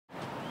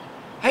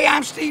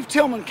I'm Steve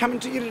Tillman coming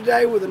to you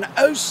today with an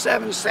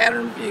 '07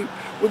 Saturn Vue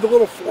with a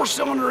little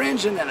 4-cylinder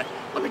engine in it.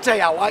 Let me tell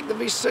you, I like the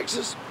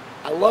V6s.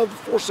 I love the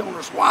 4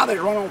 cylinders. Why? They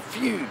run on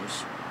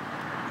fumes.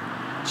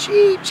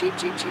 Cheap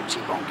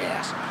on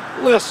gas.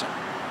 Listen,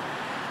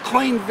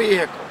 clean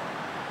vehicle,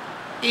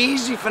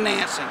 easy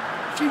financing.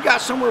 If you got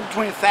somewhere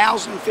between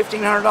 $1,000 and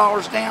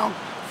 $1,500 down,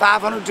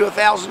 $500 to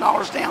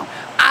 $1,000 down,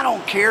 I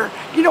don't care.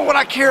 You know what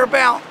I care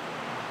about?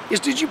 Is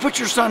did you put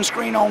your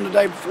sunscreen on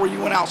today before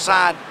you went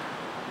outside?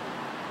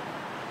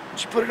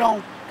 Did you put it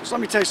on? Because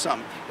let me tell you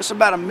something. It's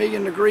about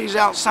 1,000,000 degrees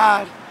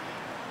outside.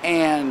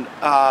 And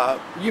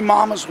you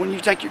mamas, when you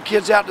take your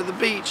kids out to the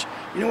beach,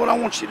 you know what I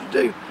want you to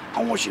do?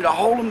 I want you to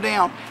hold them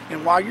down,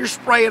 and while you're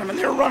spraying them and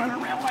they're running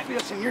around like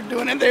this and you're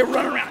doing it, they're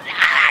running around,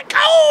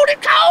 cold,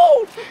 it's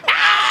cold,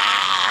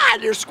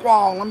 they're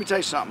squalling. Let me tell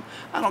you something.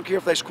 I don't care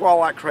if they squall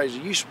like crazy.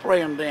 You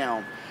spray them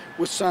down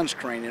with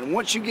sunscreen, and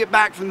once you get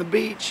back from the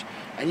beach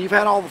and you've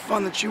had all the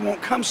fun that you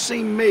want, come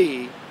see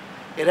me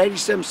at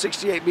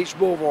 8768 Beach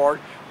Boulevard,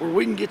 where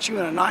we can get you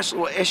in a nice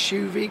little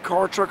SUV,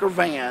 car, truck, or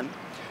van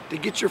to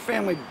get your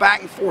family back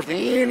and forth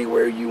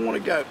anywhere you want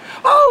to go.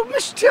 Oh,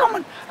 Mr.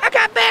 Tillman, I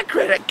got bad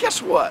credit.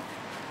 Guess what?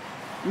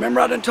 Remember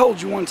I done told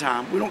you one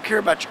time, we don't care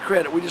about your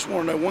credit. We just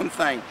want to know one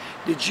thing.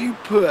 Did you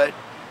put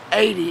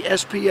 80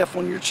 SPF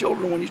on your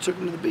children when you took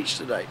them to the beach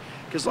today?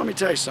 Because let me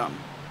tell you something.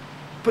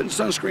 Putting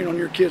sunscreen on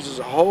your kids is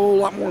a whole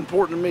lot more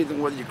important to me than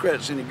whether your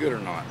credit's any good or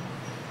not.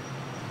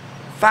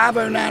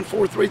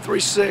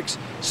 509-4336,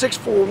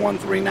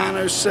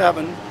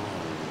 641-3907,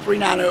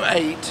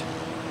 3908.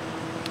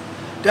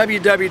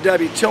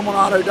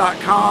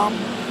 www.tillmanauto.com.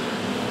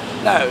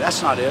 No,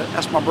 that's not it.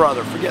 That's my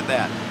brother. Forget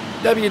that.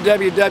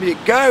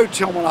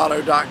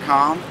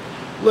 www.gotillmanauto.com.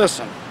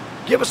 Listen,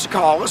 give us a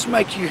call. Let's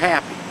make you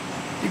happy.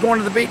 You going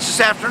to the beach this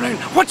afternoon?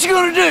 What you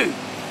going to do?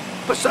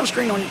 Put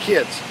sunscreen on your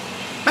kids.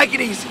 Make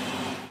it easy.